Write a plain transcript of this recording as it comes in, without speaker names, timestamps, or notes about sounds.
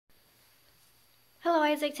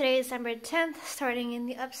Isaac. Today is December 10th, starting in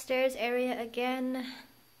the upstairs area again.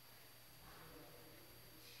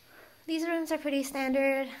 These rooms are pretty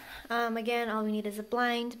standard. Again, all we need is a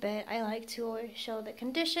blind, but I like to always show the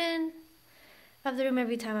condition of the room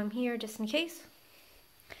every time I'm here, just in case.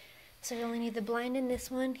 So we only need the blind in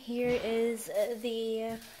this one. Here is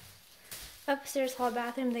the upstairs hall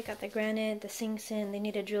bathroom. They got the granite, the sinks in. They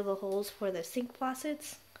need to drill the holes for the sink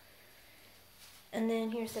faucets. And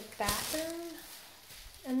then here's the bathroom.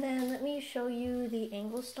 And then let me show you the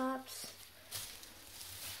angle stops.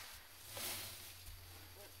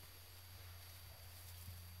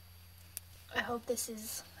 I hope this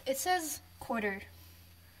is, it says quarter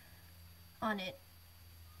on it.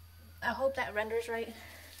 I hope that renders right.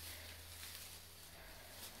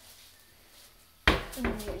 And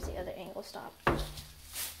then here's the other angle stop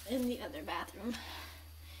in the other bathroom.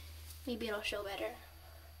 Maybe it'll show better.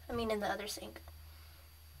 I mean in the other sink.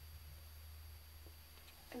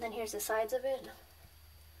 And then here's the sides of it.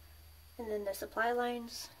 And then the supply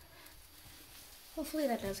lines. Hopefully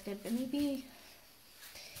that does good, but maybe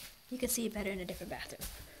you can see it better in a different bathroom.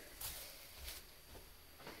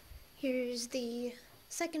 Here's the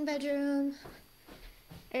second bedroom.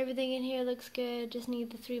 Everything in here looks good. Just need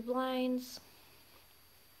the 3 blinds.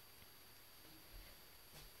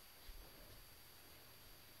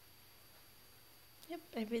 Yep,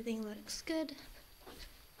 everything looks good.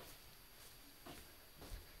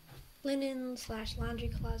 Linen / laundry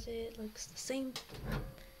closet looks the same.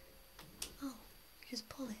 Oh, just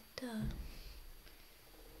pull it, duh.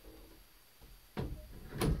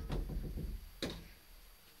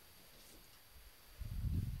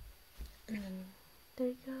 And then, there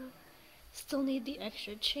you go. Still need the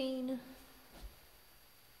extra chain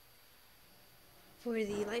for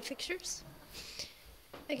the light fixtures.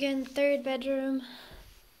 Again, third bedroom.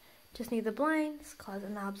 Just need the blinds. Closet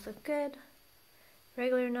knobs look good.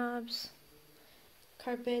 Regular knobs.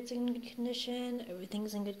 Carpet's in good condition.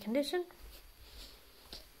 Everything's in good condition.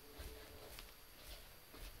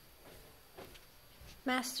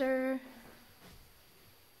 Master.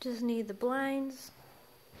 Just need the blinds.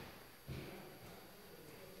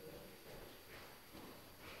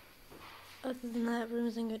 Other than that,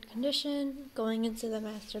 room's in good condition. Going into the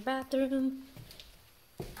master bathroom.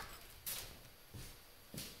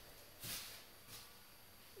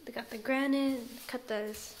 They got the granite,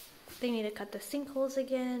 they need to cut the sinkholes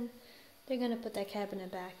again. They're gonna put that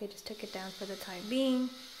cabinet back. They just took it down for the time being.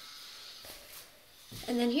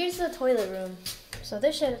 And then here's the toilet room. So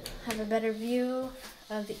this should have a better view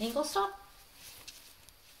of the angle stop.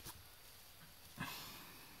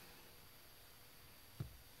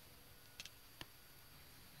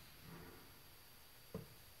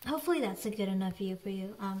 Hopefully that's a good enough view for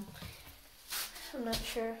you. I'm not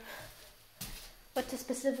sure what to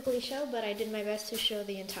specifically show, but I did my best to show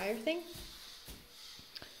the entire thing.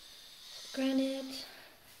 Granite.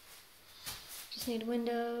 Just need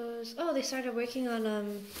windows. Oh, they started working on the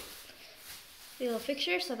little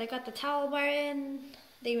fixture, so they got the towel bar in.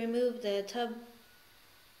 They removed the tub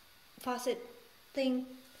faucet thing.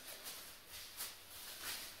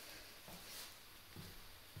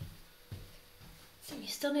 So you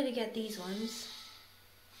still need to get these ones.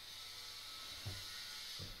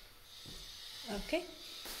 Okay.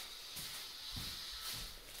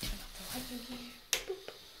 Turn off the light in here.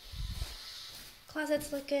 Boop.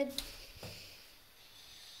 Closets look good.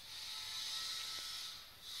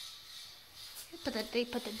 They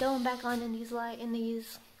put the dome back on in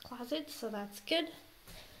these closets, so that's good.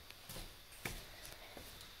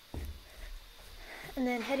 And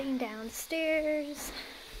then heading downstairs.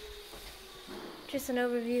 Just an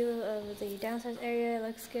overview of the downstairs area.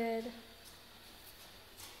 Looks good.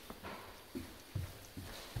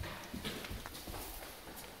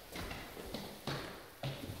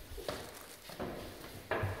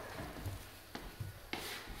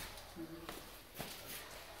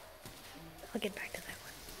 I'll get back to that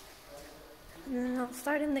one. And then I'll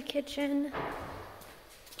start in the kitchen.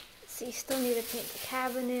 See, still need to paint the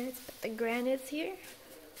cabinets, but the granite's here.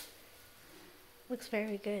 Looks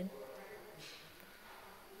very good.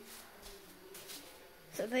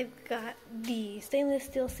 So they've got the stainless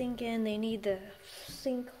steel sink in. They need the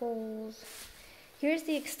sink holes. Here's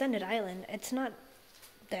the extended island. It's not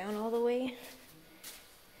down all the way.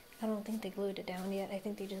 I don't think they glued it down yet. I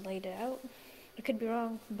think they just laid it out. I could be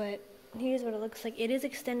wrong, but here's what it looks like. It is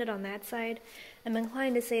extended on that side. I'm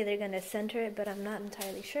inclined to say they're going to center it, but I'm not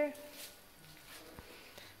entirely sure.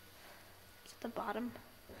 It's at the bottom.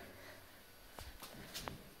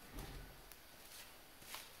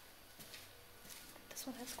 This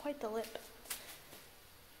one has quite the lip.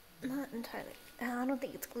 Not entirely. I don't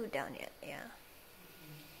think it's glued down yet. Yeah.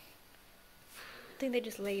 think they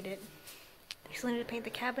just laid it. They still need to paint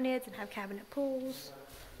the cabinets and have cabinet pulls.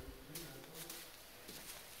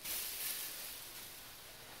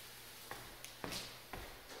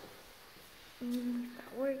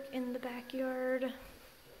 Got work in the backyard.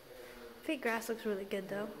 Fake grass looks really good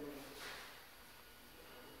though.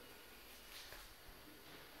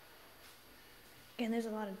 Again, there's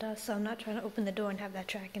a lot of dust, so I'm not trying to open the door and have that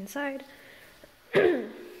track inside.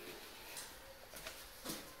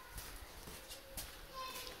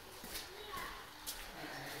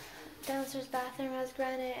 Downstairs bathroom has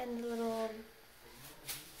granite and a little...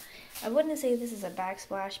 I wouldn't say this is a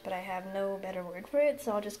backsplash, but I have no better word for it,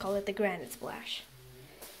 so I'll just call it the granite splash.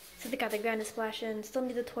 So they got the granite splash in. Still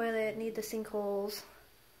need the toilet, need the sinkholes.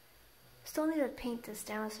 Still need to paint this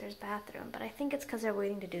downstairs bathroom, but I think it's because they're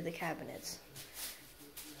waiting to do the cabinets.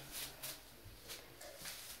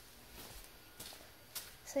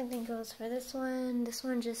 Same thing goes for this one. This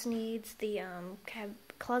one just needs the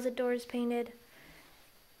closet doors painted.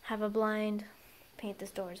 Have a blind. Paint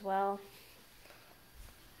this door as well.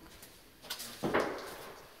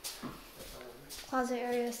 Closet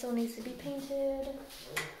area still needs to be painted.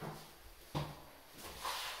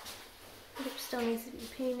 It still needs to be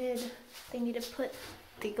painted. They need to put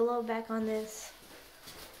the glow back on this.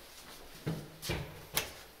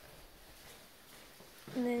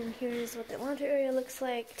 And then here's what the laundry area looks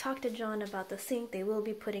like. Talk to John about the sink. They will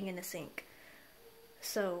be putting in a sink.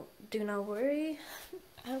 So do not worry.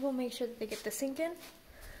 I will make sure that they get the sink in.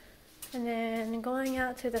 And then going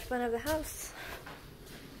out to the front of the house.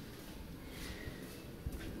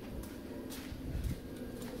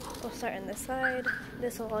 We'll start on this side.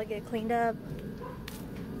 This will all get cleaned up.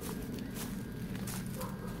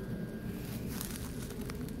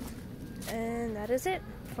 And that is it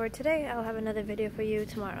for today. I'll have another video for you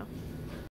tomorrow.